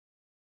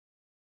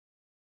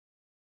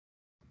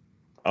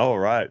All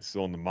right.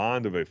 So on the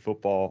Mind of a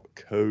Football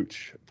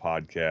Coach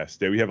podcast,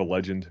 today we have a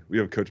legend. We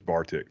have Coach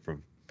Bartic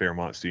from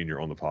Fairmont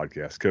Senior on the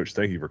podcast. Coach,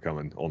 thank you for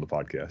coming on the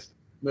podcast.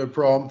 No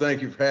problem.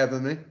 Thank you for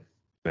having me.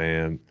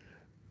 Man,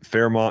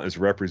 Fairmont is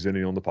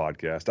representing on the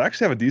podcast. I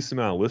actually have a decent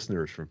amount of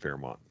listeners from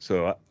Fairmont,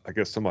 so I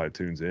guess somebody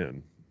tunes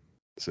in.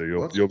 So Well,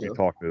 you'll that's be good.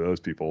 talking to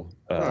those people.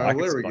 All right. I Well, can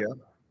there see, we go.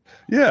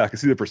 yeah, I can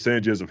see the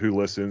percentages of who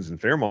listens,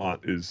 and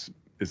Fairmont is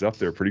up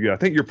there pretty good. I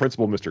think your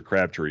principal, Mr.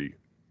 Crabtree,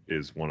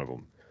 is one of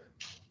them.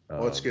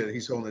 Well, that's good.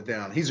 He's holding it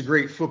down. He's a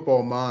great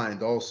football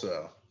mind,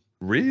 also.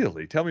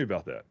 Really? Tell me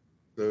about that.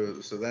 So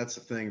that's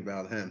the thing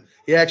about him.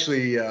 He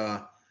actually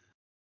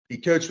he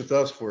coached with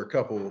us for a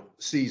couple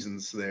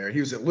seasons there. He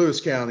was at Lewis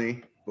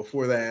County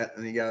before that,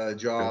 and he got a Okay.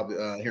 job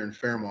here in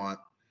Fairmont.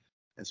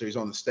 And so he's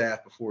on the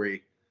staff before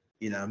he,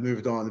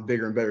 moved on to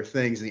bigger and better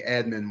things in the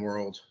admin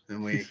world.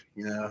 And we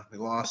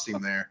lost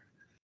him there.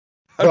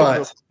 I don't know if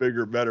But it's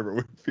bigger or better,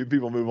 but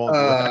people move on to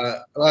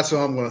that. that's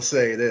what I'm going to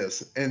say. It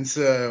is. And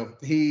so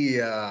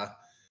he's one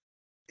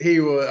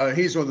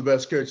of the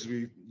best coaches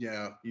we've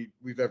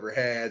ever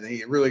had, and he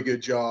did a really good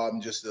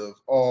job just of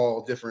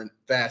all different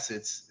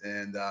facets,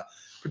 and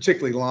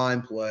particularly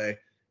line play.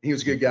 He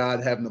was a good guy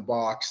to have in the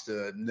box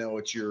to know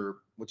what you're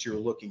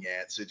looking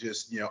at. So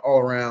just all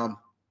around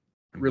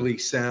really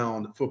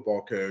sound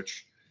football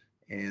coach,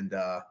 and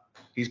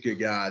he's a good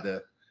guy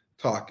to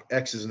talk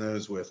X's and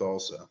O's with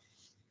also.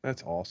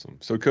 That's awesome.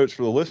 So, Coach,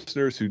 for the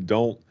listeners who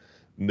don't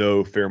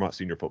know Fairmont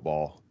Senior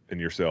football and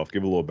yourself,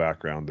 give a little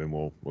background, then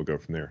we'll go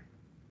from there.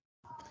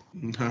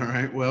 All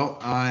right. Well,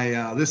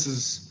 this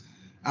is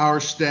our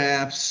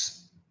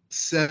staff's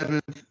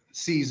 7th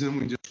season.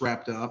 We just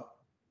wrapped up,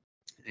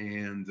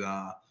 and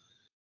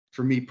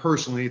for me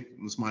personally, it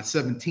was my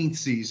 17th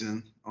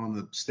season on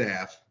the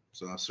staff.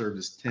 So I served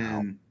as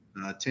 10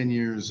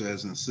 years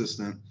as an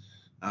assistant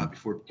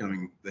before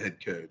becoming the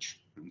head coach.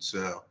 And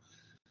so,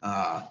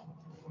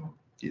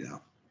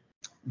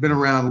 been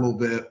around a little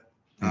bit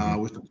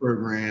with the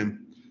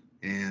program,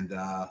 and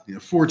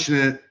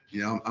fortunate.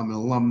 I'm an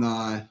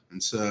alumni,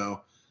 and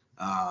so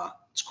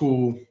it's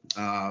cool.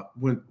 I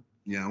went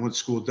to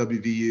school at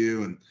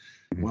WVU, and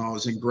when I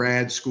was in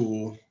grad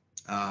school,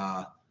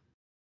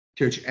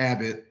 Coach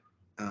Abbott,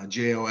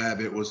 J.O.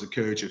 Abbott, was the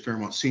coach at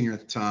Fairmont Senior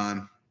at the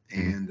time,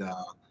 and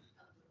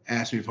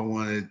asked me if I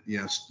wanted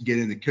to get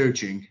into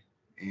coaching,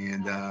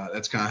 and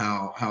that's kind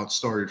of how it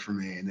started for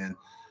me. And then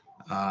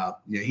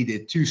he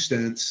did 2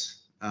 stints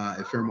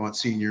at Fairmont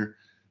Senior.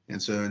 And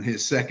so in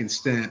his second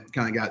stint,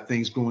 kind of got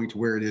things going to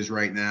where it is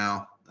right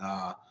now,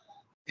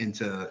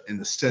 into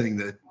setting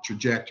the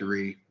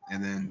trajectory.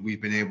 And then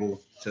we've been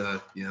able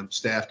to,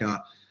 staff kind of,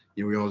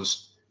 we all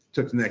just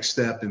took the next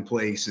step in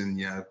place and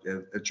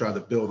tried to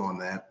build on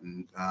that.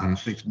 And I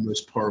think for the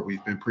most part,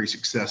 we've been pretty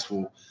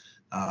successful,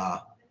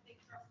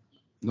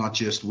 not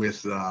just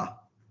with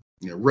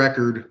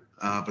record,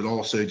 but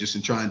also just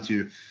in trying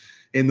to,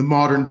 in the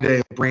modern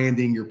day,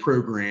 branding your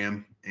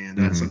program. And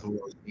that's something we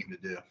always aim to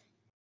do.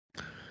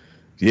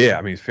 Yeah,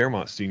 I mean,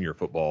 Fairmont Senior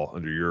football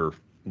under your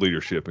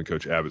leadership and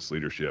Coach Abbott's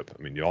leadership,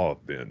 I mean, y'all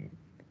have been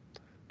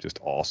just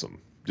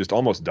awesome, just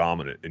almost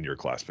dominant in your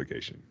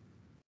classification.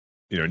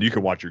 And you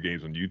can watch your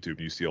games on YouTube, and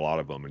you see a lot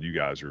of them, and you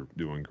guys are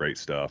doing great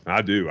stuff. And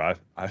I do. I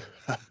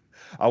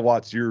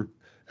watch who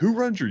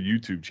runs your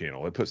YouTube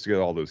channel that puts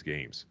together all those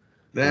games?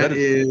 That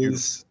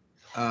is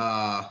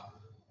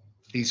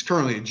he's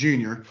currently a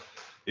junior.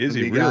 Is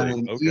he a guy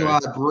really? named Okay. Eli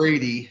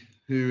Brady,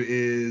 who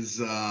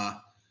is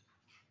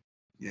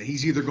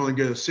he's either going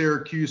to go to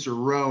Syracuse or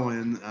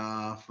Rowan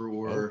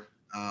for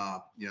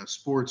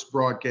sports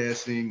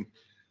broadcasting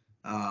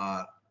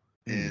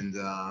and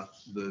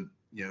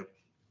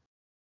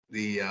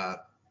the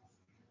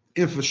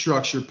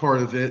infrastructure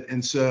part of it.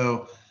 And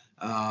so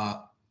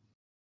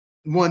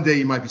one day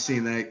you might be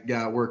seeing that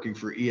guy working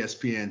for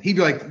ESPN. He'd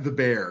be like the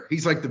Bear.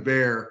 He's like the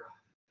Bear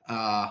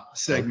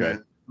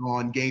segment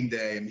on game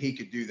day, and he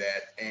could do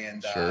that.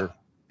 And Sure.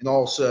 And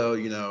also,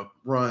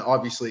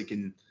 obviously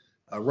can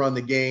run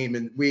the game.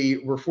 And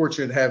we're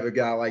fortunate to have a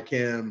guy like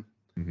him.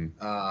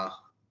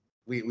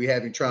 We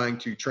have him trying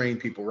to train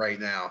people right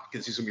now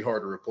because he's going to be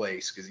hard to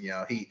replace because,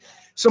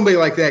 somebody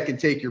like that can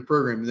take your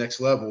program to the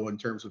next level in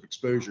terms of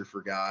exposure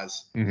for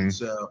guys. And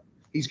so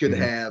he's good to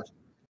have.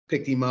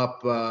 Picked him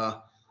up.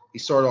 He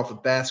started off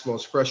with basketball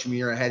his freshman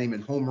year. I had him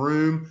in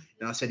homeroom,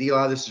 and I said,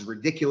 Eli, this is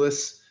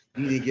ridiculous.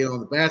 You need to get on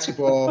the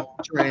basketball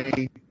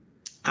train.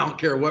 I don't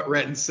care what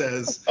Retton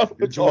says.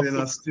 You're joining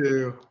us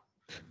too.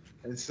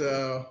 And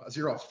so I said,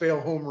 you're off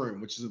fail homeroom,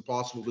 which is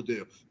impossible to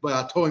do. But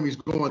I told him he's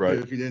going to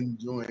if he didn't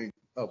join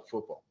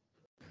football.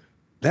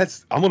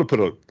 I'm going to put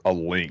a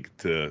link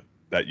to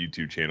that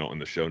YouTube channel in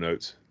the show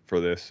notes for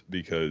this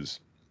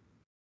because,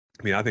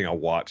 I mean, I think I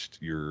watched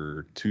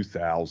your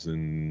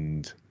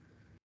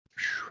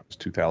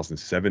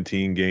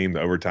 2017 game,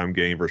 the overtime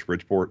game versus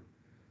Bridgeport.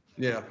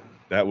 Yeah.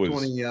 That was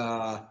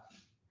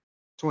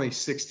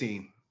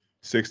 2016.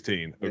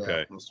 16. Okay.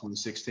 Yeah, it was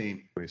 2016.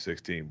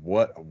 2016.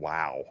 What?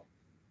 Wow.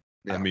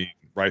 Yeah. I mean,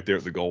 right there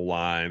at the goal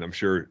line. I'm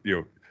sure,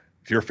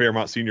 if you're a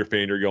Fairmont Senior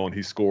fan, you're going,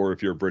 he scored.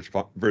 If you're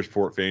a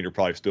Bridgeport fan, you're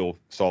probably still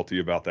salty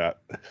about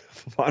that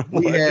final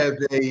We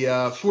play.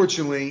 have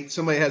fortunately,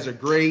 somebody has a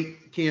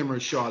great camera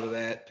shot of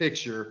that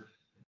picture.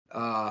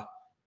 I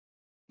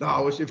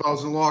wish if I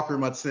was in the locker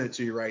room, I'd send it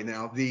to you right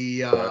now.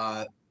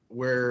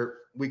 Where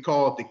we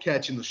call it the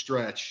catch and the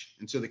stretch.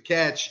 And so the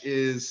catch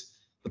is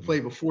the play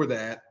before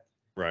that.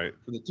 Right.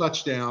 For the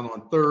touchdown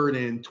on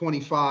 3rd and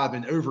 25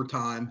 in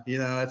overtime.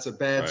 That's a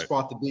bad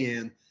spot to be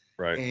in.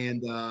 Right.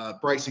 And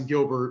Bryson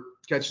Gilbert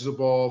catches a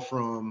ball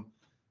from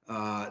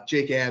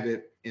Jake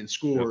Abbott and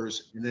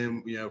scores. Yep.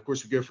 And then, of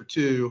course, we go for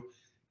 2.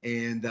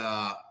 And,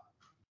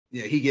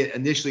 he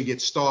initially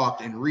gets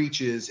stopped and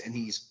reaches, and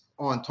he's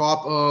on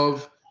top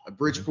of a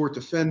Bridgeport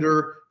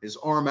defender, his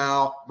arm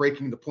out,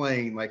 breaking the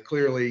plane, like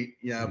clearly,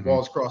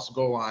 balls across the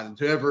goal line. And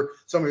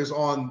somebody was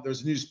on,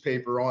 there's a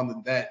newspaper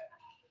on that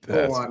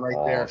goal line right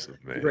awesome,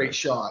 there. Man. Great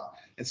shot.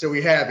 And so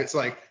we have, it's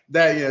like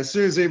that, as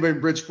soon as anybody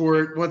in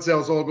Bridgeport, once that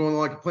was all going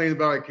on, complaining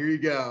about it, here you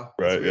go.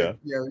 Right, yeah.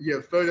 You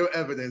have photo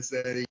evidence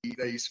that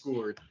he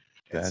scored.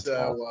 And That's so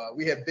awesome.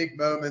 We have big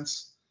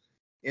moments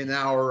in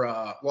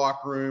our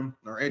locker room,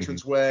 our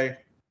entranceway.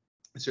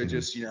 So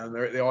just,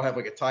 they all have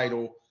like a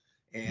title.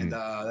 And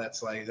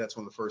that's one of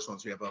the first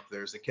ones we have up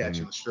there is the catch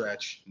and the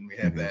stretch. And we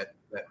have that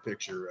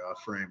picture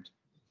framed.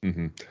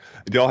 Do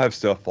y'all have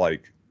stuff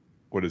like,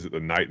 what is it, the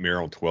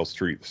Nightmare on 12th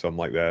Street, something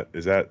like that?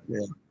 Is that? Yeah.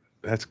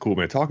 That's cool,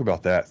 man. Talk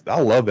about that.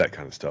 I love that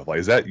kind of stuff. Like,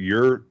 is that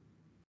your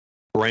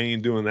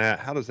brain doing that?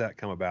 How does that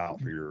come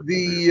about for your?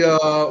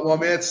 Well,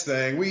 man, that's the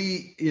thing.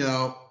 We,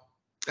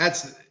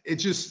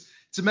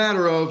 it's a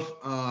matter of,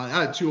 I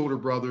had 2 older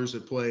brothers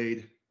that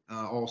played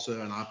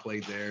also, and I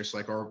played there. It's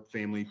like our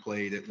family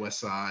played at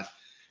Westside,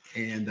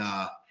 and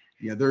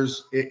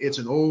it's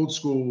an old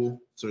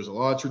school, so there's a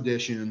lot of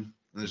tradition, and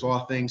there's a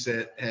lot of things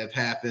that have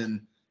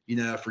happened,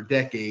 for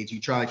decades. You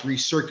try to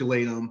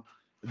recirculate them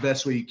the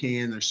best way you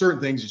can. There's certain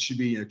things that should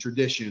be a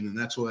tradition, and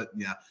that's what,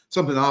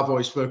 something I've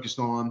always focused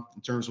on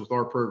in terms with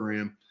our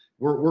program.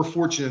 We're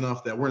fortunate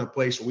enough that we're in a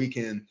place where we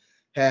can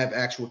have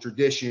actual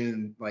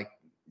tradition. Like,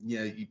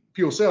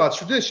 people say, oh, it's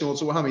traditional.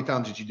 So how many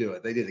times did you do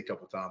it? They did it a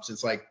couple of times.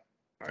 It's like,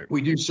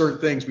 we do certain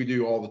things we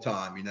do all the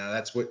time.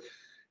 That's what,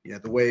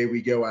 the way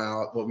we go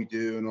out, what we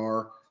do in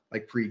our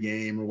like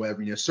pregame or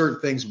whatever, certain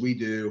things we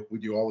do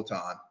all the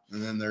time.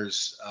 And then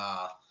there's,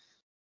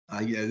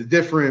 the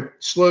different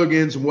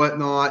slogans and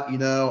whatnot.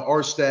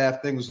 Our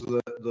staff thing was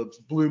the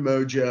Blue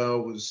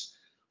Mojo was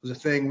a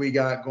thing we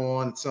got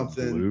going. It's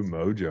something Blue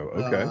Mojo,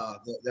 okay.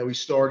 That we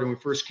started when we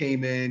first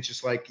came in.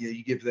 Just like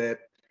you give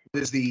that.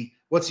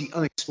 What's the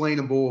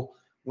unexplainable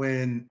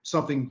when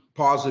something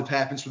positive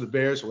happens for the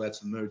Bears? Well, that's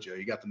the mojo.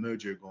 You got the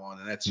mojo going,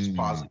 and that's just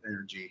positive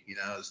energy.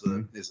 Is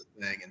the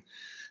thing. And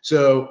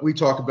so we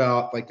talk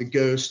about like the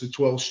ghost of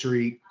 12th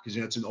Street because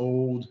it's an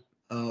old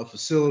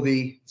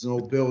facility. It's an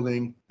old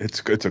building.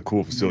 It's a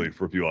cool facility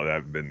for people that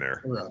haven't been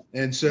there. Right.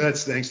 And so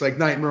that's things like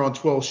Nightmare on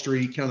 12th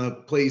Street kind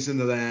of plays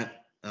into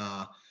that.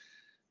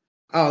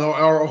 I don't know,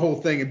 our whole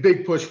thing, a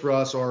big push for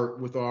us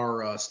with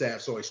our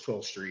staff's always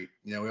 12th Street.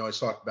 We always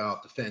talk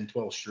about defend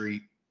 12th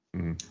Street.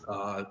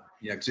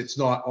 Because it's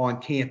not on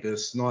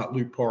campus, not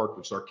Loop Park,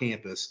 which is our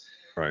campus.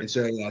 Right. And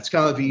so it's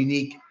kind of a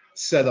unique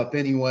setup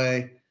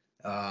anyway.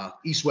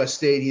 East-West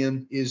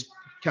Stadium is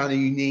kind of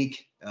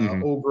unique.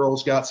 Old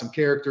Girl's got some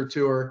character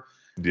to her.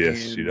 Yes,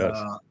 she does.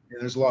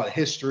 And there's a lot of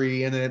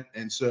history in it.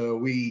 And so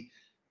we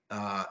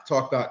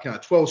talk about kind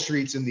of 12th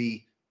Street's in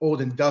the old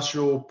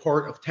industrial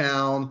part of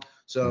town.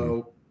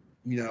 So,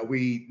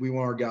 we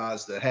want our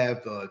guys to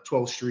have the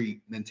 12th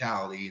Street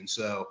mentality. And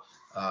so,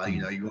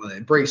 you want to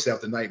embrace that,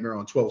 the Nightmare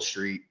on 12th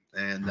Street.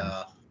 And,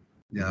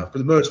 for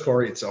the most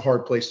part, it's a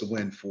hard place to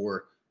win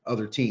for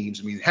other teams.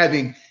 I mean,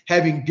 having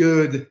a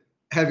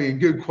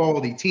good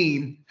quality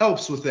team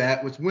helps with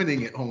that, with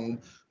winning at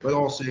home, but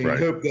also you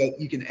hope that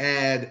you can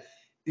add,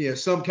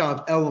 some kind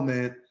of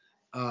element,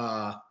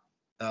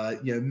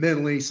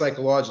 mentally,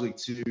 psychologically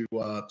to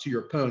your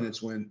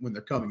opponents when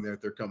they're coming there,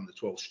 if they're coming to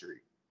 12th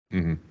Street.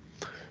 And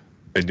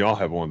y'all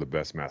have one of the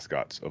best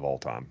mascots of all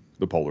time,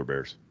 the Polar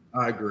Bears.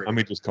 I agree. I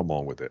mean, just come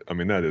on with it. I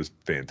mean, that is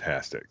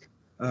fantastic.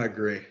 I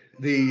agree.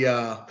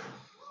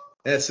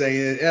 That's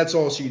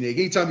also unique.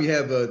 Anytime you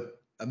have a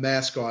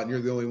mascot and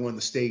you're the only one in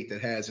the state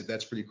that has it,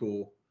 that's pretty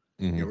cool.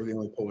 We're the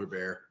only polar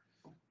bear.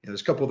 There's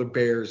a couple other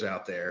bears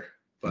out there,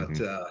 but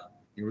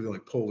we're the only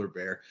polar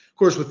bear. Of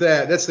course, with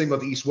that's the thing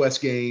about the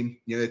East-West game.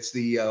 It's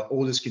the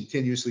oldest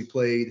continuously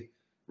played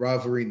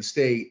rivalry in the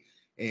state.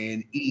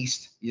 And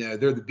East, they're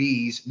the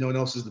bees. No one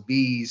else is the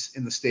bees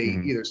in the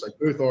state either. It's like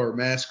both our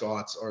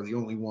mascots are the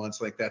only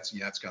ones. Like that's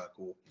kind of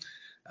cool.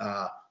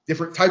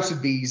 Different types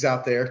of bees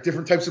out there,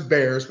 different types of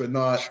bears, but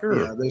not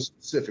those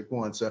specific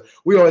ones. So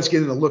we always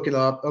get into looking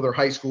up other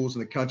high schools in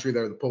the country that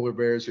are the polar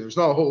bears. There's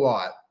not a whole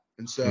lot,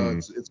 and so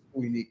it's a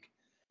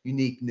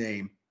unique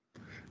name.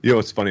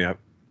 It's funny.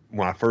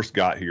 When I first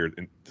got here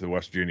to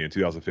West Virginia in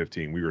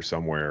 2015, we were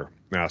somewhere,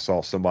 and I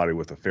saw somebody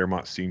with a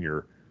Fairmont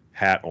Senior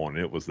hat on.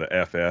 It was the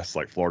FS,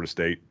 like Florida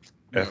State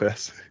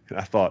FS. And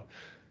I thought,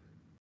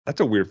 That's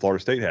a weird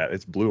Florida State hat.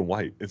 It's blue and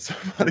white. And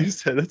somebody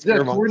said that's Is that a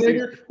Fairmont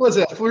Senior. coordinator? What's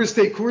that? Florida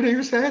State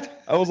coordinator's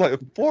hat? I was like,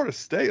 Florida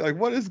State? Like,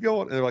 what is going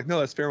on? And they're like, no,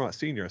 that's Fairmont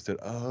Senior. I said,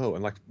 oh.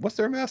 And like, what's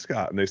their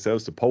mascot? And they said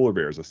it's the polar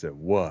bears. I said,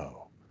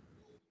 whoa,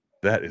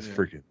 that is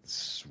freaking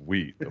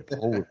sweet. The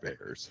polar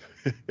bears.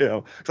 You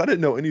know, because I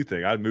didn't know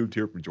anything. I moved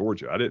here from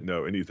Georgia. I didn't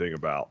know anything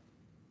about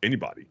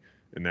anybody.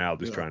 And now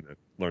just trying to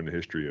learn the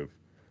history of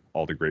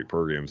all the great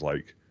programs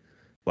like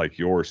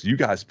yours. You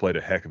guys played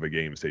a heck of a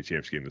game, state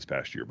championship game this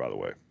past year, by the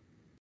way.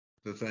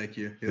 So thank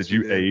you. Yes, did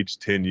you age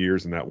 10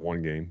 years in that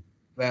one game?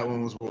 That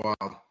one was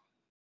wild.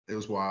 It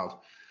was wild.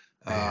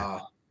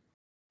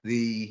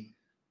 You're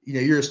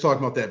just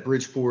talking about that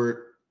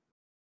Bridgeport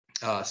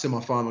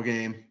semifinal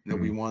game that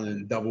we won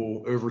in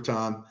double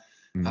overtime.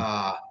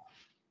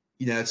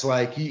 It's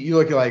like you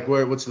look at like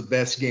what's the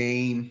best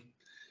game.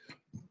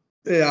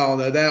 Yeah, I don't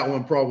know. That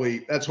one probably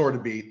that's hard to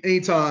beat.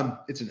 Anytime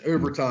it's an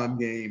overtime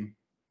game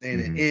and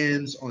it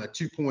ends on a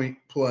 2-point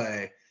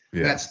play,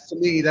 that's to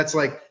me that's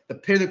like the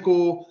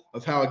pinnacle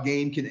of how a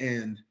game can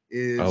end.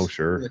 Is a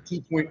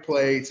 2-point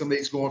play,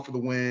 somebody's going for the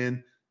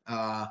win,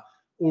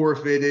 or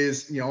if it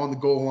is on the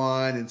goal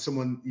line and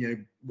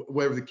someone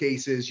whatever the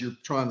case is, you're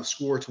trying to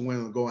score to win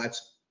on the goal.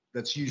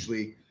 That's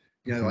usually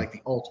like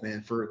the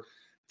ultimate for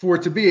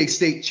it to be a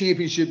state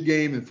championship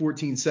game and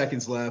 14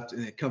 seconds left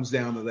and it comes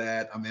down to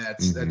that. I mean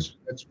that's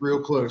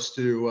real close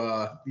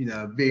to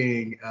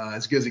being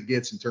as good as it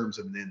gets in terms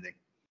of an ending.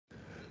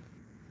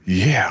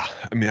 Yeah,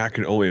 I mean I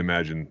can only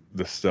imagine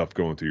the stuff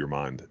going through your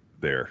mind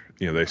there.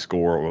 They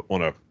score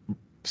on a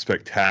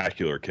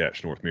spectacular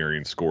catch. North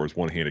Marion scores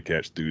one-handed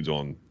catch, dudes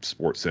on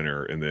Sports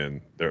Center, and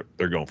then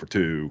they're going for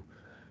two,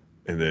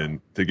 and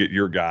then to get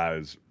your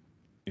guys,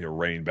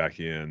 reined back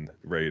in,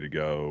 ready to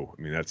go.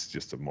 I mean, that's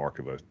just a mark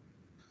of a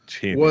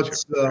championship.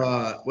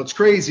 What's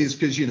crazy is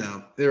because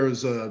there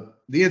was the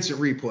instant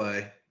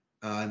replay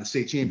in the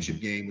state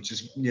championship game, which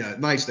is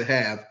nice to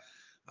have,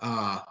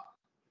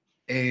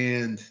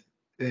 and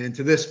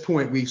to this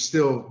point we've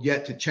still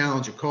yet to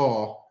challenge a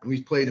call, and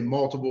we've played in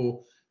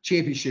multiple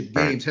championship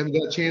games, haven't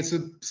got a chance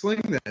to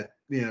sling that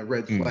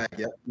red flag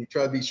yet. We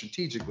try to be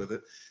strategic with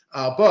it,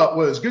 but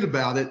what is good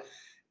about it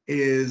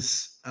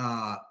is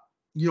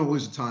you don't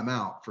lose a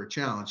timeout for a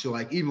challenge. So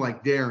even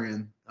like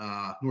Darren,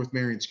 North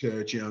Marion's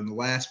coach, in the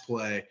last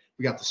play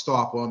we got the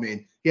stop. Well, I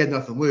mean he had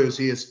nothing to lose.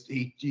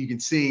 You can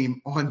see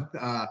him on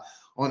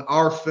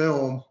our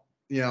film.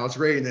 I was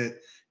rating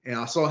it and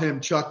I saw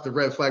him chuck the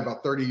red flag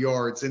about 30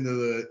 yards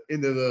into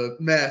the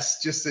mess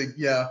just to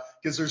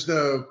because there's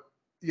no.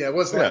 Yeah, it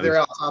wasn't like they're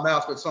out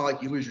timeouts, but it's not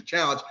like you lose your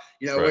challenge.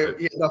 You had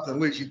nothing to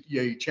lose.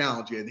 You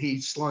challenge it. And he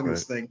slung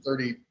this thing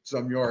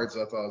 30-some yards.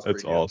 I thought it was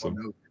that's awesome.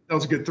 That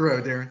was a good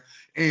throw, Darren.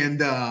 And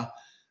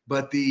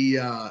but basically,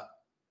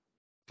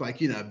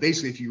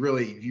 if you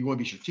want to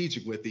be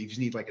strategic with it, you just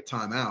need like a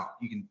timeout.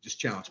 You can just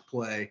challenge a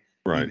play.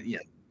 Right.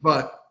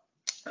 But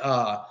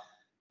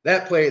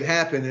that play had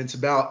happened, and it's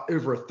about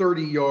over a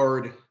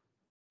 30-yard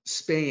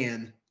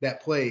span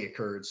that play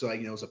occurred. So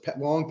it was a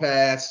long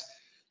pass.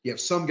 You have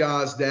some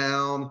guys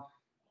down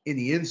in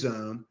the end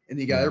zone, and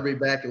you got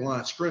everybody back in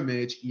line of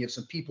scrimmage, and you have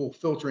some people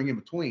filtering in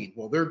between.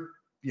 Well, they're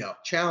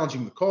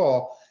challenging the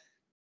call.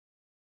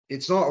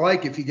 It's not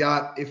like if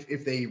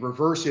they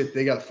reverse it,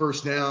 they got a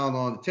first down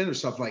on the 10 or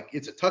something, like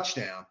it's a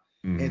touchdown.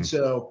 And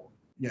so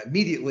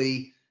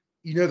immediately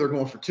they're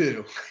going for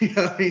two. What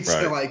I mean?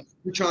 So like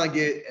we're trying to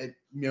get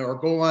our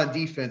goal line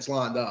defense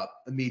lined up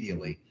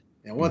immediately.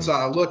 And once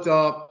I looked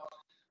up,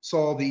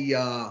 saw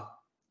the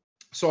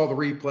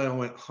replay and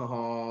went,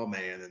 oh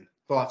man, and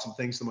thought some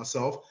things to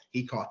myself.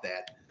 He caught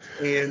that.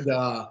 And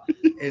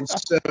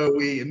so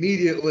we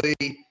immediately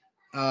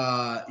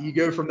you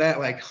go from that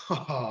like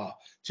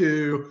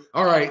to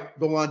all right,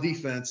 go on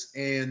defense,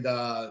 and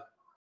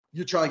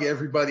you're trying to get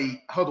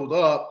everybody huddled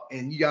up,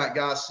 and you got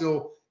guys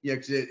still,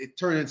 because it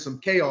turned into some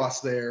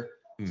chaos there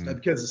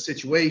because of the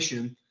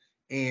situation,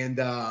 and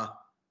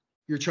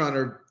you're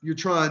trying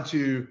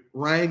to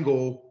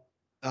wrangle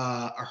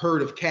a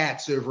herd of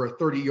cats over a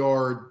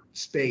 30-yard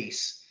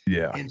space.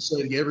 Yeah. And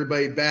so to get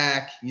everybody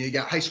back, you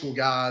got high school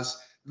guys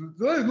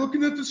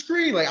looking at the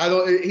screen. Like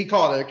he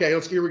called it. Okay,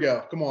 here we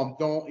go. Come on.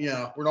 Don't,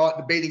 we're not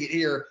debating it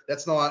here.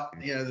 That's not,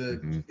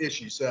 the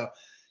issue. So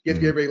you have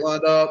to get everybody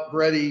lined up,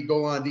 ready,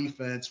 goal line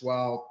defense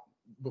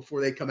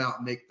before they come out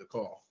and make the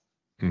call.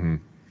 Mm-hmm.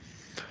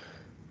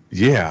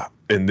 Yeah.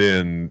 And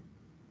then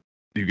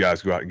you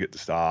guys go out and get the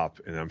stop,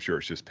 and I'm sure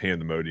it's just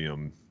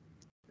pandemonium.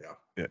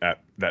 At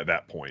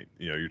that point,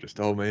 you're just,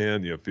 oh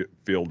man,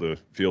 field the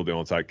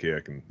onside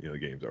kick, and the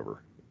game's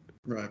over.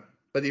 Right,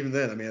 but even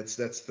then, I mean, that's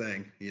the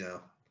thing.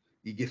 You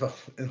give up.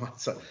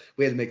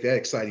 We had to make that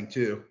exciting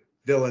too.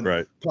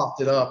 Dylan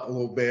popped it up a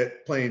little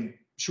bit, playing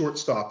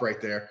shortstop right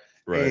there,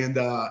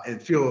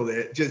 and fielded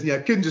it. Just we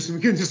couldn't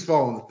just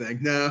fall on the thing.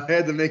 No,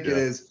 had to make it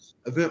as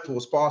eventful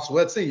as possible.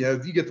 Let's see,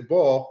 if you get the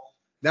ball.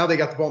 Now they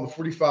got the ball on the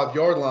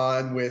 45-yard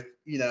line with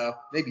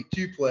maybe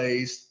 2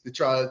 plays to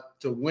try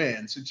to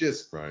win. So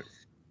just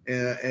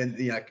and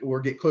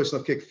we're getting close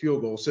enough to kick a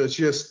field goal. So it's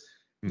just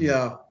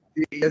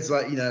it's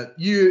like, you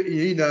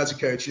know, as a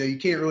coach, you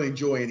can't really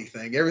enjoy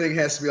anything. Everything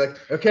has to be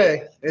like,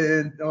 okay, and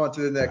then on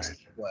to the next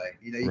play.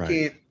 You Right.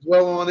 can't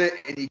dwell on it,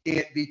 and you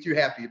can't be too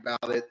happy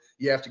about it.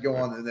 You have to go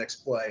Right. on to the next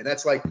play. And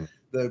that's like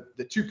the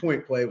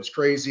 2-point play was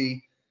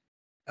crazy.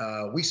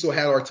 We still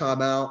had our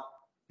timeout.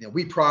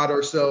 We pride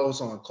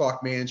ourselves on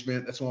clock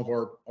management. That's one of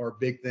our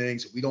big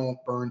things. We don't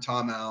burn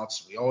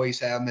timeouts. We always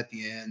have them at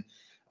the end.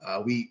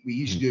 We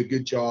usually do a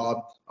good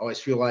job. I always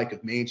feel like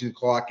of managing the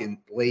clock in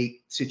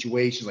late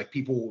situations, like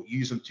people will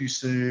use them too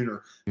soon,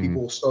 or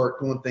people will start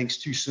doing things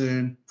too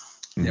soon.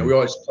 We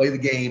always play the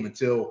game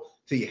until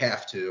you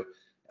have to.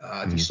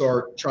 If you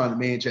start trying to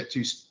manage that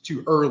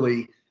too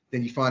early,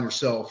 then you find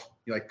yourself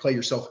play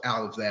yourself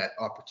out of that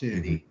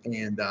opportunity.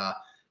 And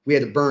we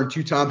had to burn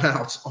 2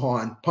 timeouts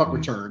on punt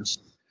returns.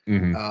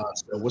 So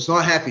was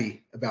not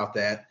happy about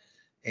that.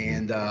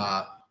 And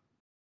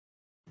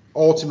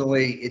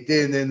ultimately, it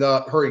didn't end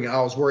up hurting.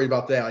 I was worried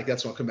about that.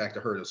 That's going to come back to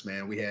hurt us,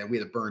 man. We had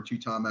to burn 2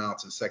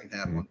 timeouts in the second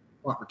half on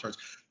punt returns,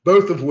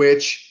 both of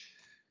which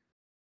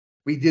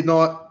we did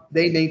not.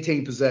 They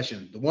maintained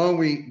possession. The one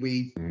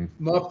we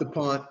muffed the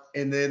punt,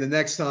 and then the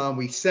next time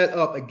we set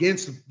up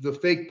against the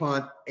fake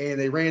punt, and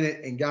they ran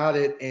it and got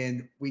it,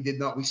 and we did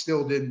not. We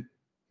still didn't.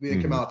 We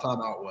didn't come out of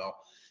timeout well,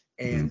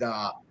 and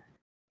that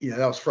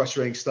was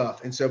frustrating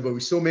stuff. And so, but we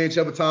still managed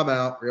to have a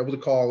timeout. We were able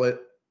to call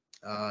it.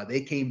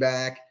 They came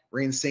back.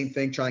 Ran the same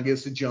thing, trying to get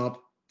us to jump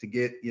to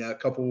get a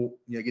couple,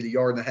 get a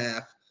yard and a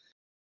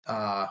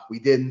half. We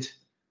didn't.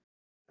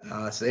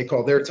 So they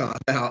called their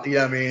timeout.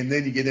 And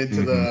then you get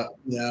into the,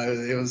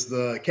 it was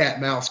the cat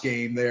and mouse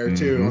game there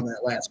too on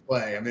that last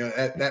play.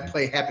 That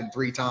play happened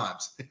 3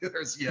 times.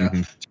 There's 2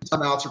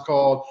 timeouts are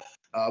called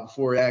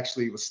before it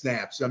actually was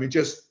snapped. So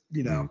just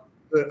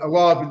a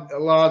lot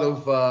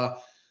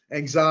of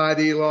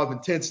anxiety, a lot of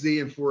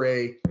intensity, and for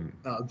a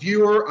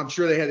viewer, I'm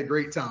sure they had a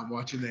great time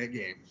watching that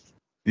game.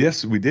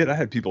 Yes, we did. I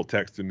had people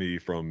texting me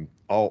from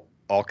all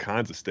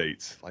kinds of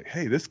states, like,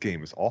 "Hey, this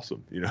game is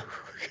awesome,"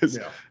 because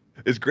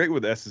it's great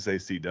what the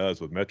SSAC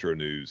does with Metro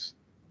News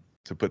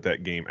to put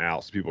that game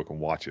out so people can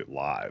watch it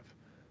live,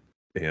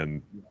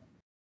 and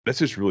that's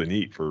just really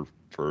neat for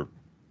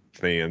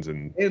fans.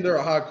 And they're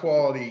a high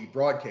quality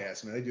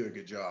broadcast. They do a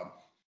good job.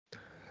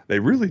 They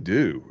really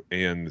do,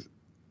 and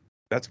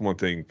that's one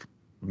thing.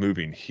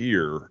 Moving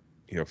here,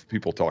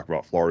 people talk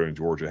about Florida and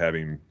Georgia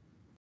having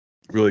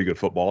really good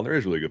football, and there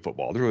is really good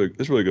football.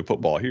 There's really good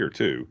football here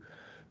too.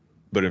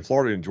 But in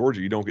Florida and Georgia,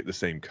 you don't get the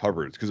same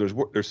coverage because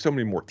there's so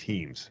many more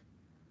teams.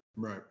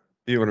 Right.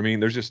 You know what I mean?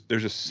 There's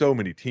just so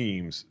many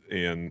teams,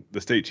 and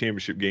the state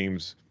championship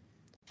games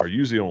are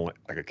usually on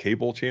like a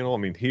cable channel.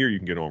 Here you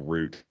can get on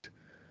Root,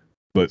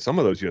 but some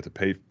of those you have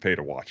to pay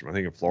to watch them. I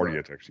think in Florida you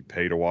have to actually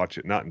pay to watch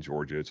it. Not in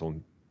Georgia; it's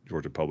on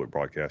Georgia Public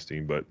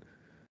Broadcasting. But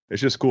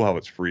it's just cool how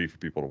it's free for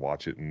people to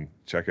watch it and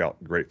check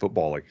out great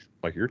football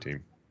like your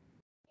team.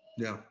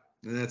 Yeah.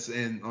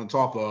 And on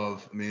top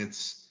of,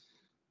 it's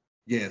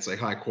like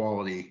high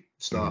quality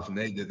stuff, and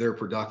their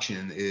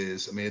production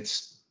is,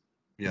 it's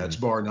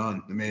bar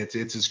none.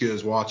 It's as good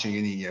as watching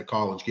any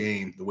college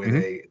game the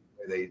way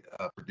they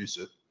produce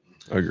it.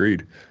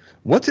 Agreed.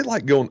 What's it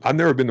like going? I've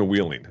never been to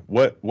Wheeling.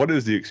 What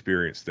is the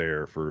experience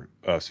there for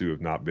us who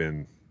have not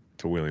been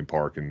to Wheeling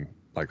Park, and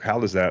how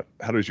does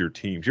your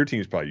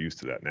team's probably used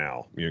to that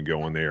now,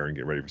 going there and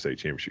getting ready for state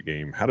championship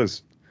game.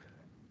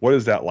 What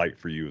is that like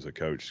for you as a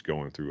coach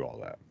going through all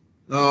that?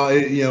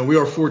 We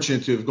are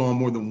fortunate to have gone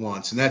more than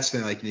once, and that's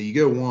the you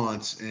go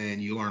once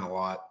and you learn a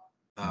lot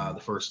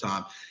the first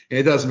time. And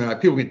it doesn't matter.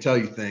 People can tell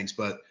you things,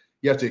 but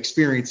you have to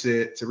experience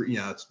it to,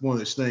 it's one of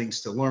those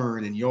things to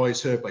learn. And you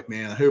always hope I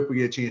hope we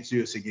get a chance to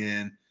do this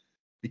again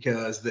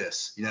because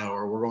this,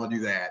 or we're going to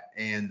do that.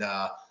 And,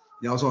 I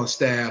was on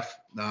staff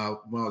when I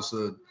was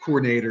the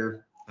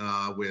coordinator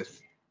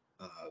with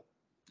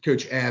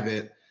Coach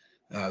Abbott.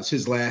 It was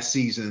his last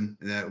season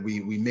that we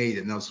made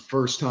it. And that was the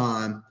first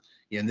time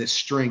in this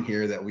string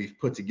here that we've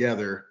put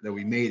together that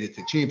we made it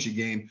to championship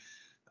game.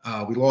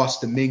 We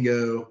lost to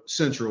Mingo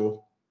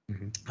Central,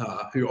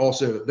 who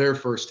also their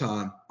first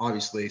time,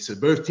 obviously. So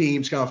both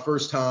teams kind of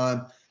first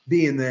time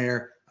being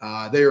there.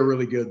 They were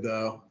really good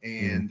though.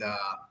 And,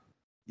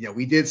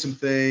 we did some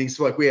things.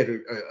 So we had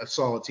a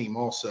solid team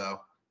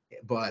also,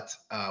 but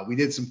we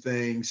did some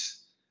things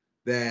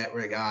that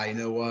we're like, you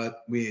know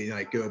what, we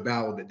go about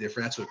a little bit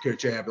different. That's what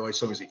Coach Abbott always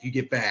told me. You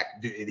get back,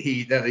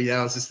 dude, that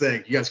was his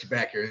thing. You guys get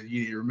back here.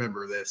 You need to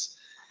remember this.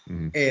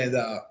 And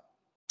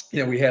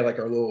we had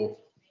our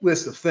little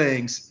list of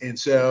things. And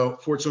so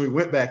fortunately we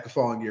went back the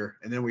following year,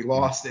 and then we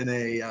lost in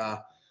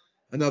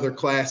another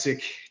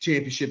classic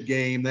championship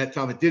game. That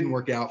time it didn't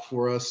work out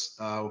for us.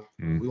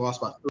 We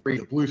lost by 3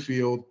 to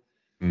Bluefield.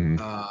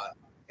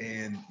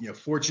 And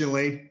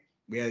fortunately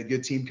we had a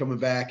good team coming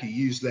back who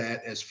used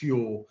that as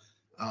fuel.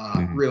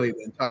 Really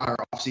the entire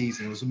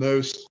offseason. It was the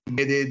most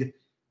committed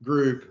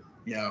group,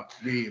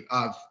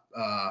 I've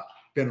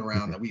been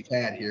around that we've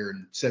had here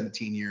in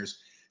 17 years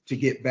to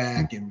get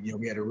back. And,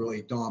 we had a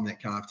really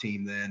dominant kind of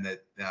team then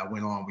that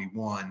went on. We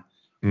won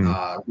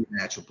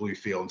rematch with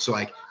Bluefield. And so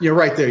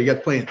right there, you got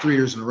to play in 3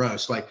 years in a row.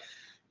 So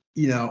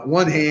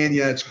one hand,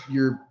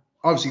 you're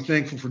obviously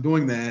thankful for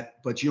doing that,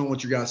 but you don't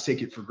want your guys to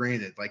take it for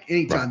granted. Like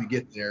anytime Right. you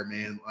get there,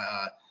 man,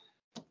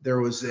 there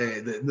was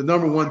the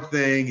number one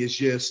thing is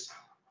just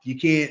you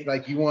can't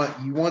like you want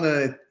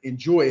to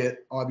enjoy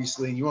it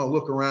obviously, and you want to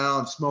look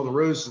around, smell the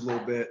roses a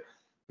little bit,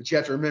 but you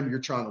have to remember you're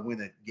trying to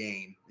win a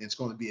game. And it's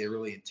going to be a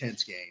really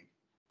intense game.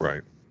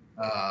 Right.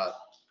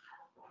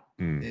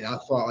 And I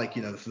thought like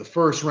for the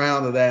first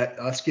round of that,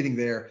 us getting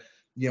there,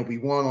 we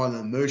won on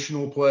an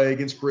emotional play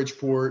against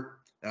Bridgeport.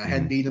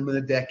 Hadn't beat them in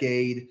a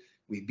decade.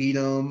 We beat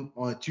them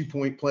on a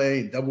 2-point play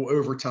in double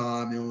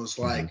overtime. It was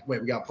like,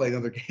 wait, we got to play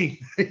another game.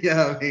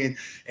 I mean?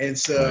 And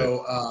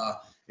so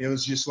it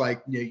was just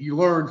like, you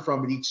learn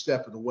from it each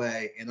step of the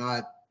way. And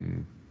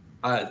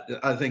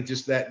I think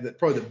just that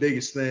probably the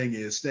biggest thing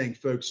is staying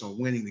focused on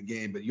winning the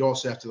game. But you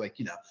also have to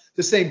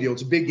the same deal.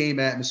 It's a big game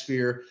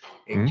atmosphere.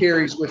 It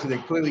carries with it a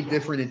completely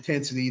different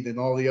intensity than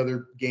all the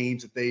other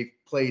games that they've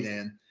played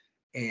in.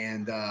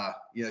 And,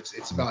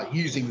 it's about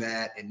using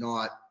that and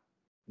not,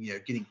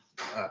 getting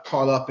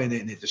caught up in it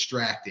and it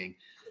distracting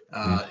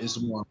is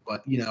the one.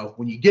 But,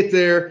 when you get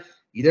there,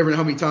 you never know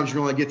how many times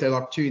you're going to get that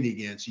opportunity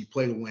again. So you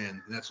play to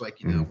win. And that's like,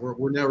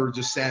 we're never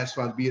just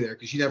satisfied to be there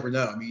because you never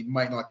know. I mean, you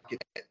might not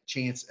get that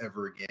chance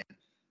ever again.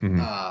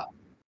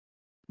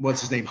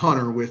 What's his name?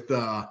 Hunter with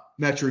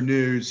Metro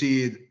News.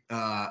 He had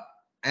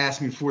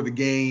asked me before the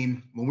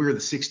game when we were the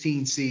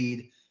 16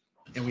 seed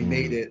and we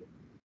made it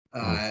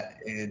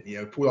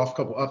and, pulled off a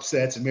couple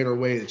upsets and made our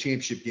way to the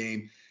championship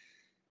game.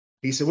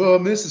 He said, well,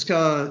 this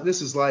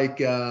is like,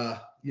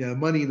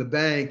 Money in the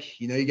Bank.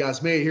 You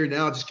guys made it here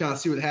now. Just kind of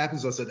see what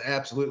happens. I said,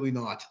 absolutely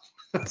not.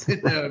 I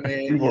said, no,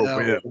 man.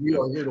 We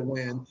are here to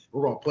win.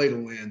 We're going to play to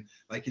win.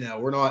 Like,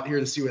 we're not here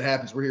to see what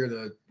happens.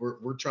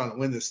 We're trying to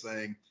win this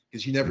thing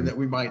because you never know.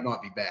 We might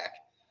not be back.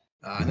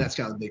 And that's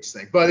kind of the biggest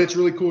thing. But it's a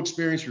really cool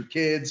experience for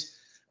kids.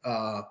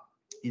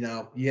 You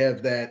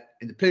have that,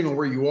 and depending on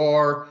where you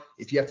are,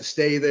 if you have to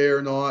stay there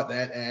or not,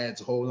 that adds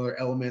a whole other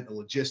element of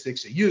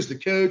logistics. So you as the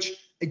coach,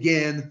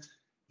 again,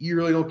 you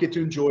really don't get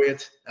to enjoy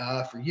it.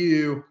 For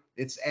you,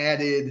 it's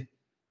added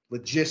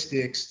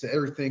logistics to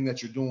everything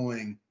that you're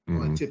doing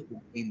on a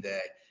typical game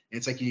day. And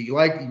it's like you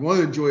want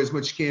to enjoy as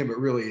much as you can, but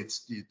really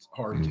it's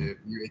hard to.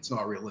 It's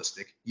not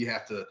realistic. You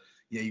have to,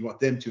 you want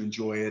them to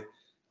enjoy it.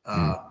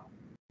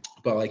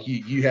 But like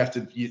you have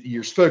to,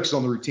 you're focused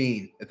on the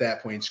routine at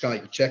that point. It's kind of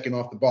like you're checking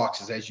off the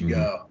boxes as you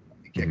go.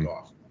 You kick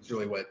off. It's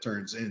really what it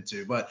turns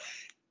into. But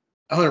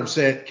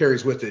 100%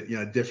 carries with it,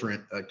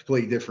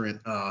 completely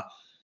different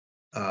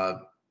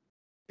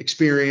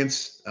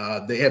experience.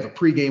 They have a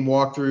pregame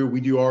walkthrough.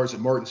 We do ours at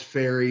Martins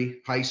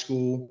Ferry High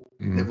School.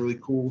 They have really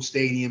cool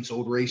stadiums,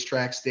 old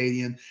racetrack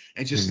stadium,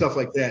 and just stuff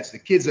like that. So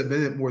the kids that have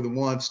been in it more than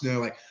once know,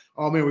 like,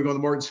 oh man, we're going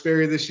to Martins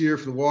Ferry this year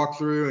for the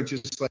walkthrough, and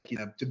just like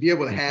to be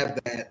able to have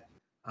that,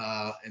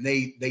 and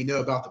they know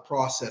about the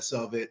process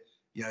of it.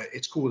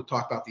 It's cool to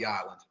talk about the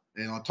island,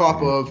 and on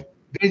top of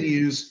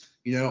venues,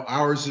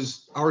 ours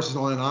is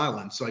on an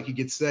island, so like you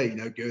get to say,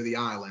 go to the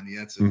island.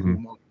 That's a cool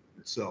moment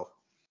itself.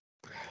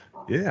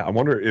 Yeah, I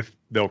wonder if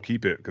they'll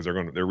keep it because they're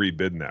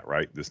rebidding that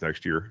right this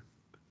next year.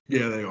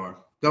 Yeah, they are.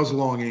 That was a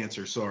long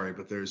answer. Sorry,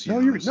 but there's it's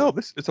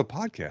a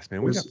podcast,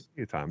 man. We got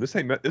plenty of time. This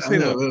ain't a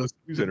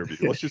news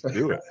interview. Let's just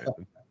do it.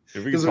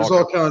 Because there's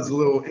all kinds of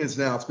little ins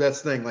and outs. But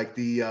that's the thing. Like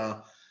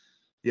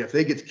if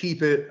they get to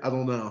keep it, I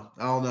don't know.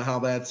 I don't know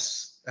how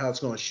it's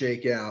going to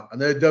shake out. I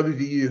know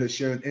WVU has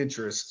shown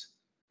interest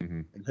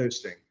in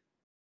hosting.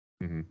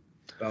 I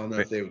don't know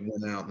if they would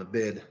win out in the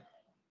bid.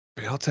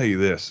 Man, I'll tell you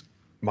this.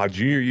 My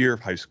junior year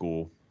of high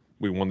school,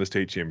 we won the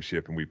state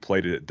championship, and we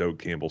played it at Doak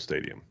Campbell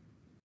Stadium.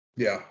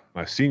 Yeah.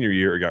 My senior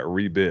year, it got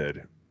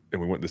rebid, and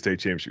we went to the state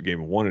championship game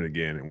and won it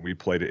again, and we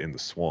played it in the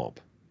Swamp.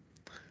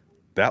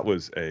 That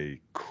was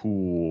a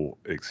cool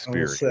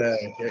experience.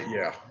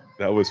 Yeah.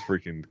 That was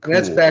freaking cool. And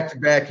that's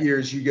back-to-back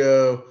years. You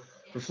go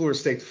from Florida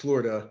State to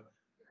Florida.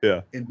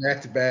 Yeah. In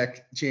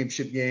back-to-back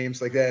championship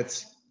games. Like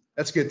that's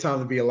a good time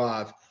to be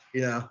alive.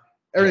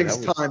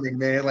 Everything's timing,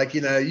 man. Like,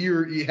 you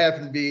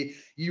happen to be,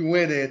 you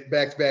win it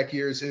back-to-back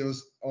years. And it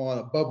was on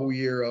a bubble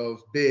year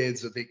of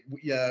bids. It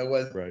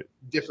was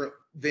different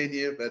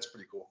venue. That's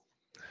pretty cool.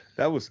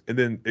 And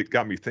then it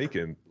got me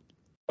thinking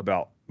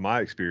about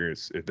my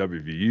experience if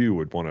WVU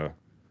would want to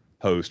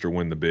host or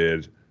win the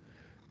bid.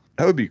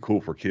 That would be cool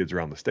for kids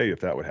around the state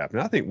if that would happen.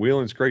 I think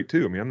Wheeling's great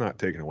too. I mean, I'm not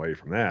taking away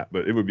from that,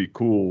 but it would be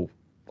cool.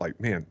 Like,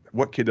 man,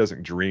 what kid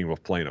doesn't dream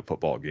of playing a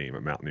football game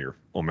at Mountaineer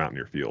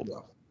Field?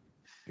 Yeah.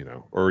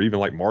 Or even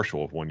like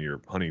Marshall, if one year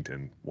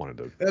Huntington wanted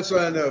to. That's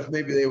what I know. If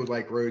maybe they would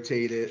like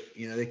rotate it,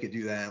 they could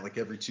do that like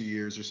every 2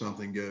 years or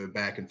something, go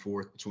back and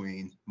forth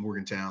between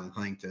Morgantown and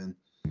Huntington.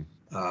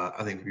 I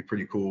think it'd be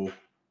pretty cool.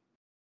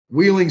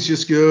 Wheeling's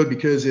just good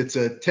because it's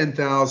a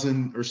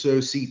 10,000 or so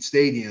seat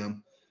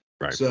stadium.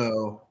 Right.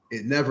 So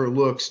it never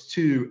looks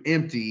too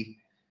empty.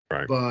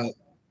 Right. But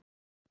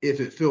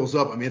if it fills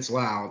up, I mean, it's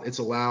loud. It's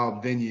a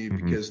loud venue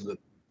because the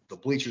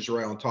bleachers are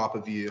right on top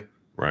of you.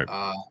 Right.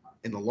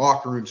 And the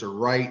locker rooms are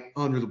right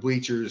under the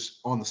bleachers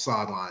on the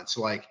sideline.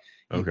 So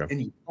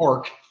and you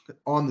park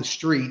on the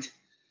street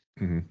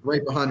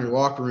right behind your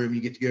locker room.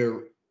 You get to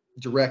go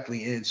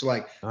directly in. So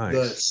like the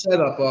Nice.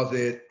 setup of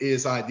it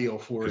is ideal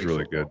for It's a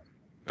really good.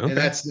 football. And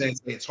Okay.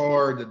 it's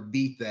hard to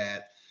beat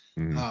that.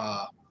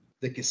 Mhm.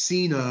 The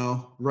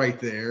casino right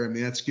there. I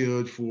mean, that's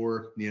good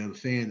for the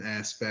fan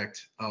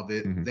aspect of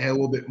it. Mhm. They had a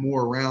little bit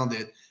more around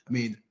it. I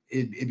mean,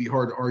 it'd be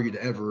hard to argue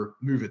to ever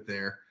move it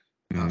there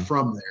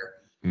from there.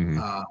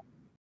 Mhm.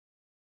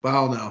 But I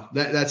don't know.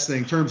 That's the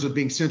thing. In terms of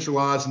being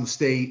centralized in the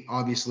state,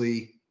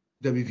 obviously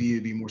WVU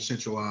would be more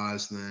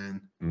centralized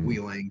than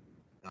Wheeling.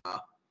 I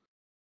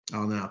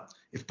don't know.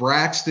 If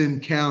Braxton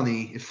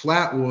County, if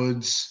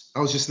Flatwoods, I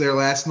was just there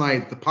last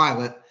night at the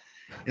Pilot,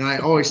 and I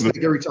always think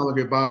every time I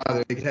go by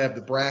there, they could have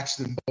the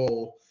Braxton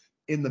Bowl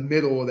in the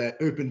middle of that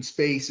open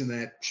space in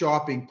that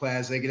shopping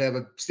plaza. They could have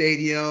a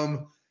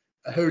stadium,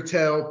 a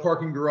hotel,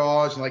 parking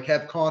garage, and like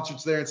have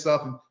concerts there and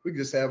stuff. And we could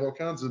just have all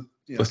kinds of,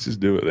 Let's just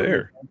do it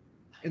there.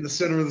 In the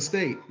center of the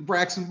state,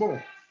 Braxton Bowl.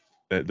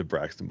 At the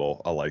Braxton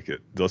Bowl. I like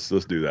it. Let's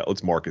do that.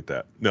 Let's market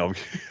that. No,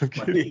 I'm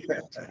kidding.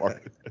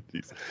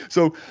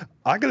 So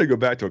I got to go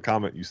back to a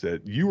comment you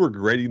said. You were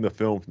grading the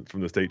film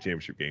from the state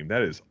championship game.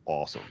 That is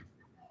awesome.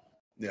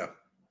 Yeah.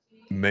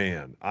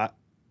 Man,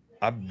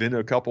 I've been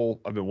a couple.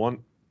 I've been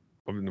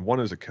one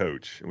as a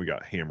coach, and we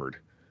got hammered.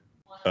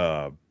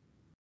 I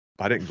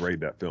didn't grade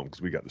that film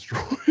because we got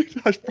destroyed.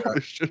 I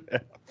probably should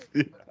have.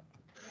 Yeah.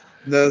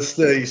 No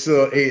study.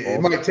 So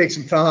it might take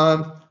some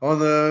time on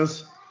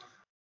those,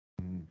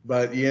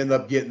 but you end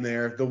up getting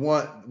there. The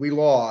one we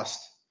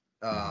lost,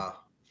 that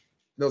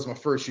was my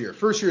first year.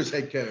 First year as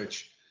head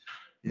coach.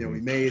 We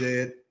made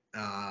it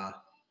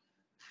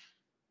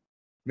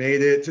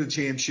to the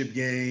championship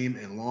game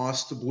and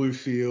lost to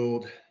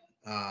Bluefield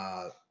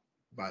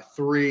by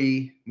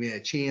 3. We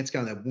had a chance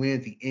kind of win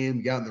at the end.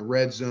 We got in the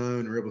red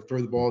zone. We were able to throw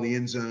the ball in the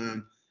end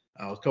zone.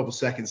 With a couple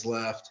seconds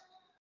left.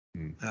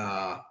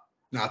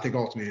 No, I think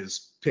ultimately it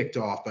was picked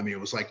off. I mean, it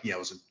was like, it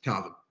was a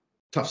kind of a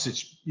tough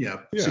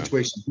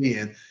situation to be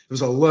in. It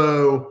was a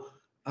low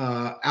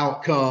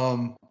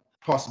outcome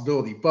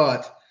possibility,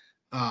 but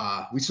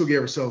we still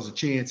gave ourselves a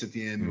chance at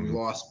the end. We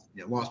lost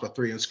by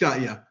 3. It was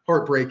kind of,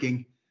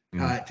 heartbreaking.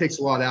 It takes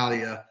a lot out of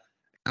you.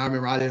 I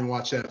remember I didn't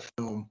watch that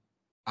film.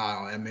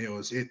 I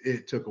mean,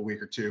 it took a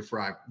week or two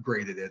before I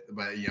graded it,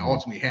 but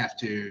ultimately have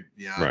to,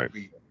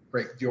 we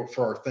break the deal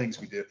for our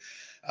things we do.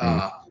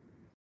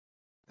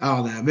 I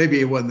don't know.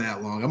 Maybe it wasn't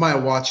that long. I might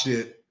have watched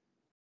it.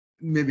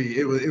 Maybe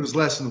it was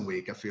less than a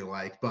week, I feel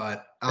like.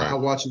 But I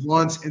watched it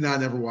once and I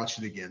never watched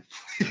it again.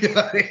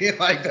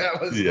 Like that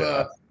was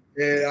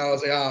and I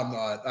was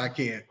like, I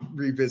can't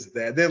revisit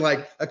that. Then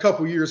like a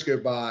couple years go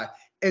by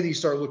and you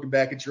start looking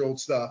back at your old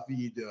stuff and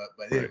you do it.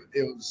 But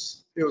it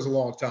was a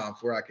long time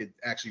before I could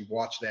actually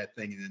watch that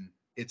thing in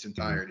its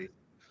entirety.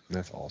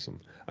 That's awesome.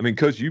 I mean,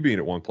 Coach, you being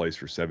at one place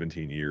for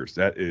 17 years,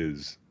 that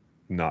is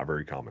not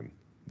very common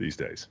these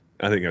days.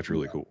 I think that's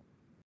really cool.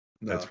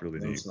 No, that's really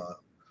neat. It's not.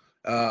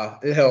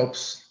 It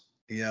helps,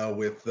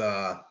 with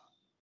it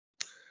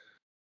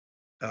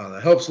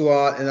helps a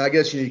lot. And I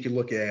guess you can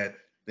look at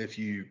if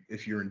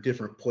you're in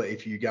different place,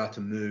 if you got to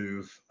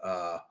move,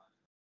 I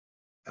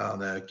don't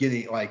know,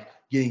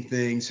 getting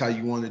things how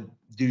you want to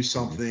do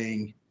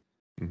something,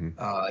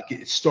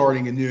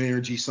 starting a new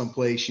energy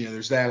someplace.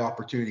 There's that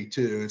opportunity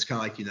too. It's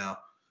kind of like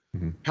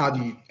how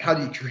do you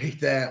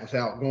create that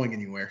without going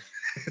anywhere?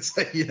 It's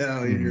like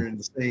you're in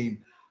the same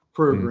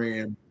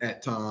program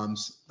at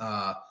times,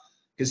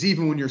 because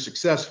even when you're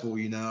successful,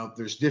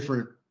 there's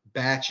different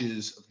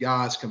batches of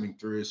guys coming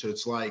through. So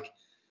it's like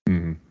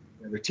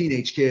they're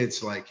teenage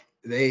kids, like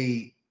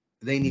they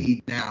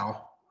need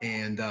now,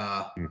 and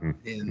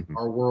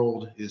our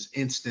world is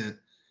instant,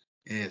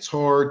 and it's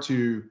hard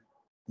to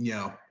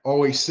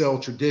always sell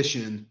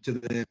tradition to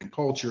them and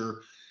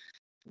culture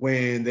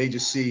when they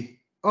just see,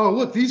 oh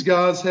look, these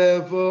guys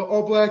have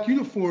all black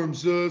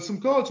uniforms,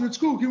 some college at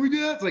school, can we do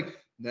that? It's like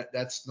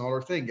that's not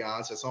our thing,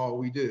 guys. That's all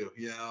we do.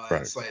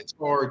 It's like it's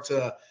hard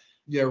to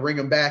bring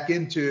them back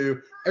into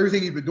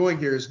everything you've been doing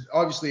here. Is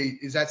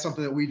that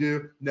something that we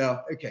do? No.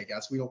 Okay,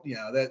 guys, we don't.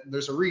 That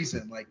there's a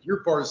reason. Like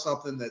you're part of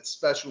something that's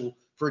special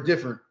for a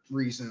different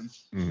reason.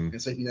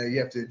 And so you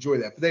have to enjoy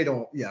that. But they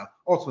don't.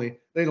 Ultimately,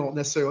 they don't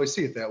necessarily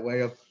see it that way.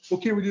 Of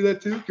can we do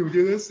that too? Can we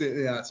do this?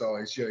 Yeah, it's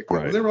always right.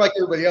 Well, then we're like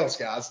everybody else,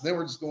 guys. And then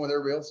we're just doing what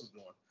everybody else is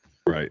doing.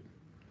 Right.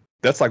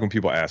 That's like when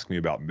people ask me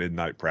about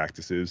midnight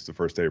practices, the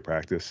first day of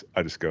practice,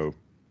 I just go,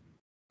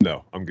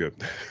 no, I'm good.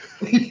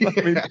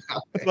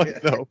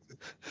 No.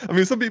 I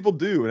mean, some people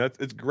do, and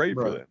it's great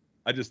for them.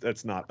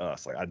 That's not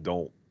us. Like, I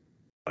don't,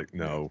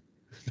 no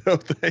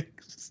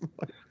thanks.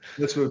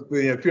 That's what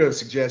people have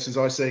suggestions.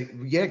 I always say,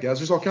 yeah, guys,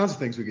 there's all kinds of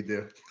things we could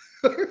do.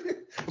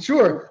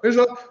 Sure,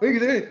 we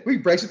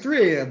can break at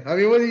 3 a.m. I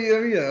mean, what do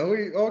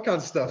you, all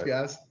kinds of stuff,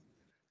 guys.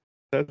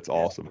 That's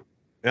awesome.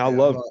 And I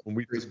love when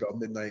we crazy about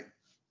midnight.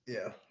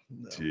 Yeah.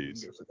 No,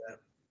 jeez.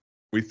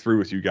 We threw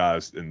with you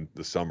guys in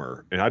the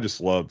summer, and I just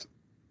loved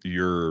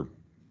your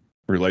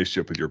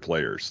relationship with your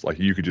players. Like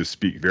you could just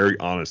speak very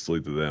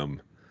honestly to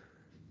them,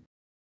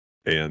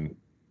 and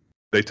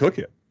they took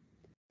it.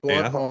 And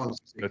I Blunt thought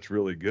honesty. that's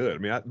really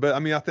good. I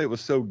think it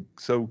was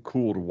so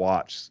cool to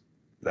watch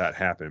that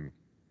happen.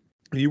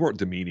 You weren't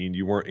demeaning,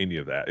 you weren't any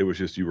of that. It was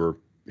just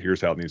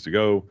here's how it needs to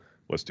go.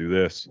 Let's do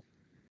this,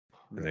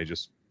 and they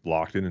just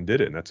locked in and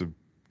did it. And that's a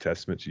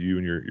testament to you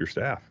and your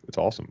staff. It's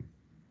awesome.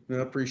 I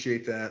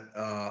appreciate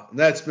that.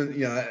 That's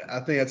been, I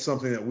think that's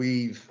something that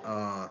we've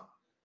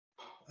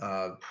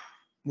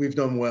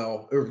done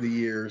well over the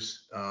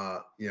years.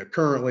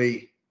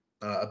 Currently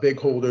a big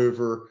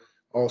holdover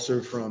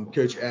also from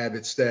Coach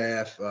Abbott's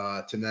staff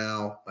to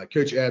now.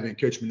 Coach Abbott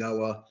and Coach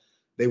Manella,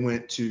 they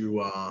went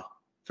to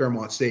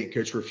Fairmont State,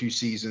 coached for a few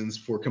seasons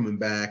before coming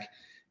back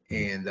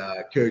and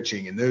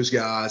coaching. And those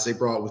guys, they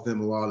brought with them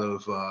a lot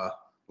of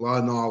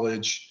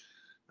knowledge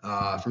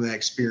from that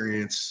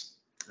experience.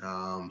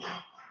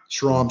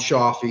 Shram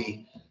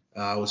Shafi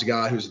was a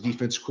guy who was a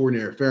defensive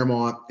coordinator at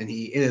Fairmont, and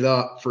he ended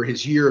up, for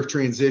his year of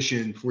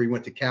transition before he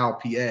went to Cal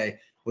PA,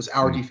 was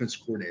our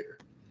defensive coordinator.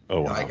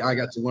 Oh, wow. I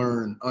got to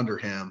learn under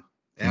him.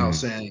 And I was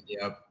saying,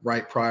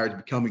 right prior to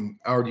becoming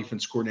our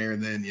defense coordinator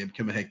and then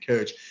become a head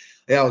coach,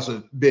 that was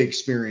a big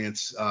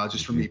experience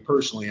just for me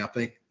personally. I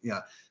think,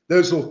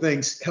 those little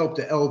things help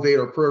to elevate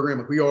our program.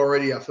 Like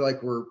I feel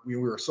like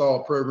we're a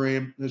solid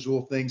program. Those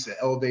little things that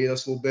elevate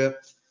us a little bit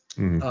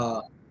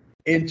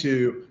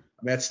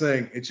that's the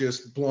thing. It's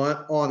just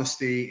blunt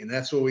honesty, and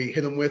that's what we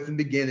hit them with in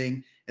the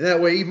beginning. And that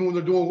way, even when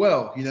they're doing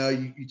well, you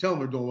tell them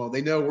they're doing well.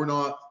 They know we're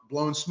not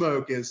blowing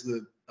smoke, as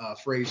the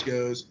phrase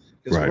goes,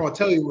 because we're going to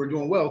tell you we're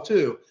doing well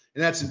too,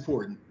 and that's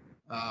important.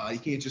 You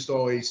can't just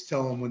always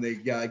tell them when they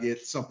gotta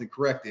get something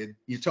corrected.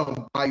 You tell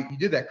them why you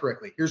did that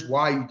correctly. Here's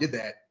why you did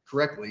that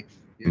correctly.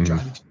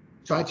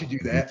 Try to do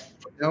that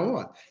from now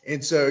on.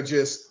 And so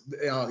just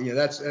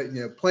that's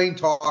plain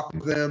talk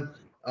with them.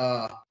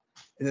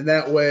 And then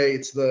that way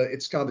it's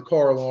kind of the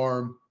car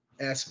alarm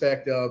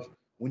aspect of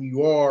when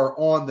you are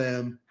on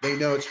them, they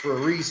know it's for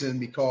a reason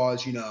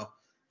because, you're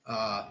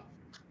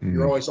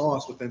always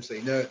honest with them. So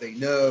they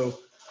know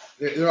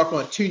they're not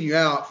going to tune you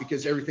out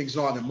because everything's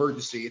not an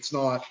emergency. It's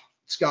not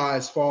sky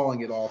is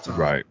falling at all times.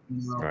 Right.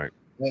 Right.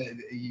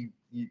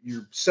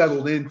 You're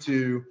settled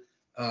into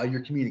your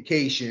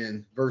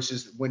communication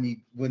versus when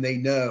they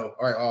know,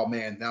 all right, oh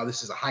man, now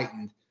this is a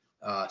heightened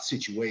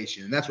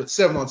situation. And that's what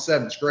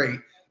 7-on-7 is great.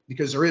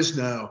 Because there is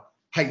no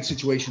heightened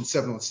situation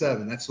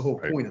 7-on-7. That's the whole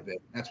point of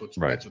it. That's what's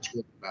great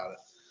about it.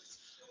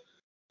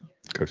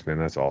 Coach, man,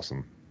 that's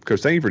awesome. Coach,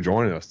 thank you for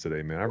joining us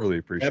today, man. I really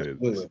appreciate it.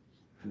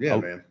 Yeah,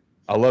 man.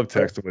 I love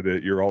texting with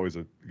it. You're always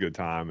a good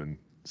time and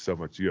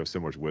you have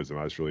so much wisdom.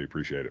 I just really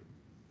appreciate it.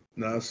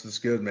 No, this is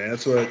good, man.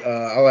 That's what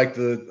I like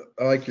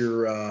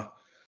your I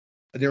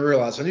didn't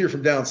realize. I knew you're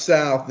from down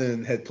south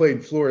and had played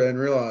in Florida. I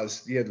didn't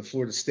realize you had the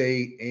Florida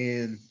State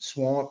and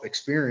Swamp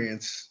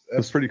experience.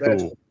 That's pretty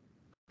cool.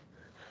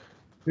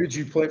 Who did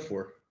you play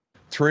for?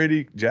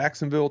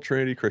 Jacksonville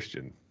Trinity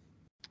Christian.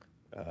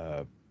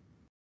 I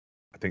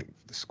think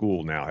the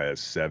school now has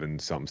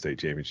 7-something state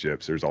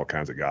championships. There's all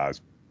kinds of guys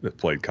that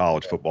played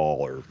college football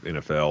or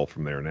NFL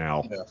from there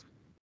now.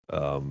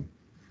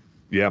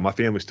 My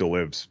family still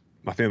lives.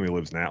 My family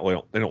lives now.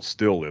 Well, they don't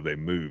still live. They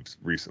moved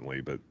recently,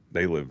 but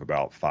they live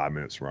about 5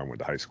 minutes from where I went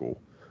to high school.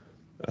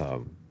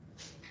 And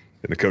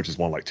the coaches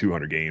won like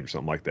 200 games or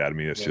something like that. I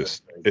mean,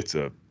 it's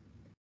a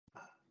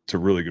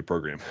really good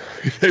program.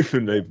 they've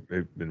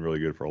been really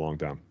good for a long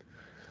time.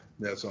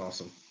 That's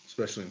awesome,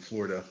 especially in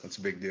Florida. That's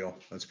a big deal.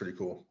 That's pretty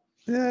cool.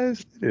 Yeah,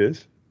 it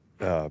is.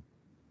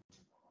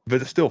 But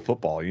it's still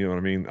football. You know what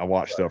I mean? I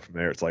watch stuff from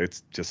there.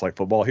 It's just like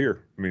football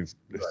here. I mean,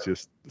 it's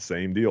just the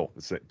same deal.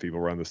 People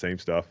run the same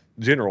stuff.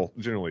 Generally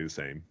the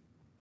same.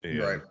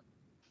 And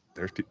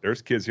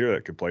there's kids here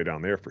that could play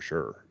down there for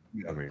sure.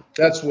 Yeah. I mean,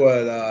 that's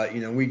what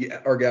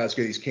our guys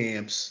go to these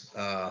camps.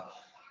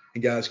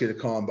 And guys go to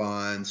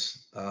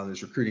combines,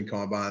 there's recruiting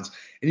combines,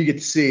 and you get to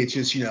see it's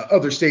just,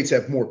 other states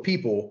have more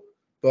people,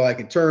 but like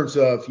in terms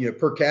of,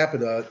 per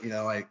capita,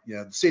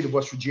 the state of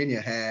West Virginia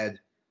had,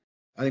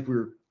 I think we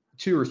were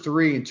 2 or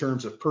 3 in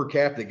terms of per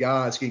capita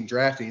guys getting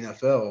drafted in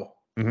NFL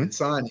and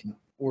signing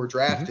or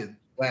drafted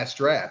last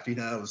draft. It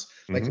was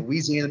like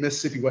Louisiana,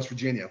 Mississippi, West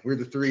Virginia. We're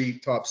the 3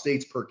 top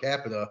states per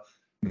capita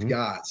with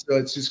guys. So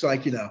it's just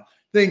like,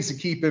 things to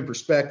keep in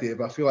perspective.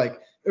 I feel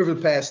like over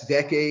the past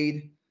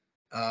decade,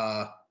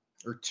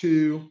 or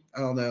 2, I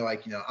don't know,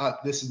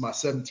 this is my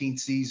 17th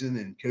season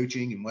in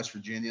coaching in West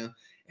Virginia,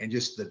 and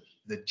just the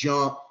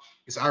jump,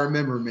 because I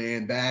remember,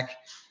 man, back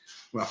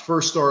when I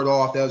first started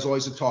off, that was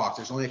always a talk.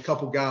 There's only a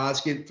couple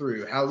guys getting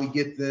through. How do we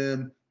get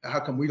them? How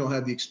come we don't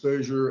have the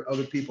exposure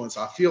other people? And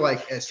so I feel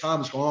like as time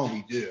has gone on,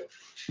 we do.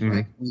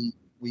 Like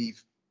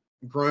we've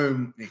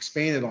grown and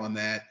expanded on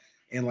that,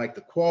 and like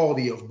the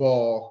quality of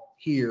ball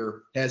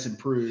here has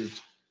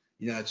improved.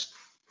 It's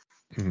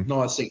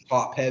not to say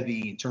top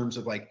heavy in terms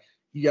of like,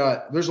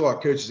 there's a lot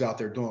of coaches out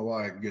there doing a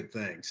lot of good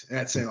things. And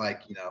that's saying a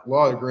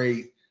lot of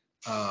great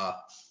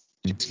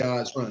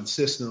guys running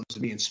systems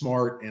and being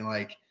smart, and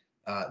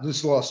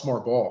there's a lot of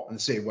smart ball in the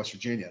state of West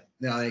Virginia.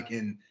 Now I think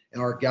and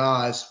our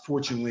guys,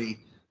 fortunately,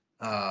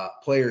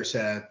 players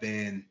have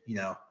been,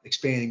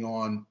 expanding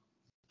on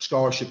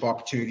scholarship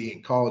opportunity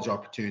and college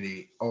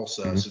opportunity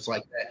also. Mm-hmm. So it's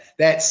like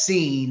that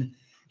scene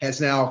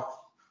has now,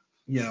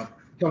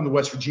 come to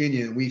West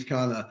Virginia, and we've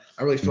I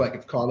really feel like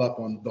I've caught up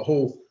on the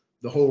whole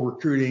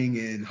recruiting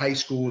and high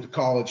school to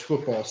college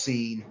football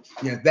scene.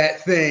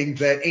 That thing,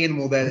 that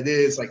animal that it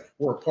is, like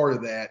we're a part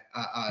of that.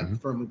 I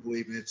firmly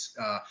believe, and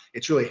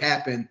it's really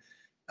happened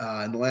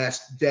in the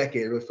last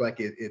decade. I really feel like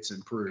it's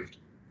improved.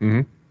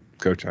 Mm-hmm.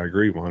 Coach, I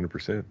agree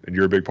 100%. And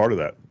you're a big part of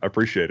that. I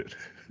appreciate it.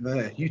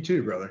 Man, you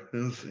too, brother.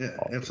 Yeah,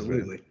 Awesome,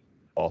 absolutely. man.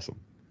 Awesome.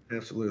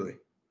 Absolutely.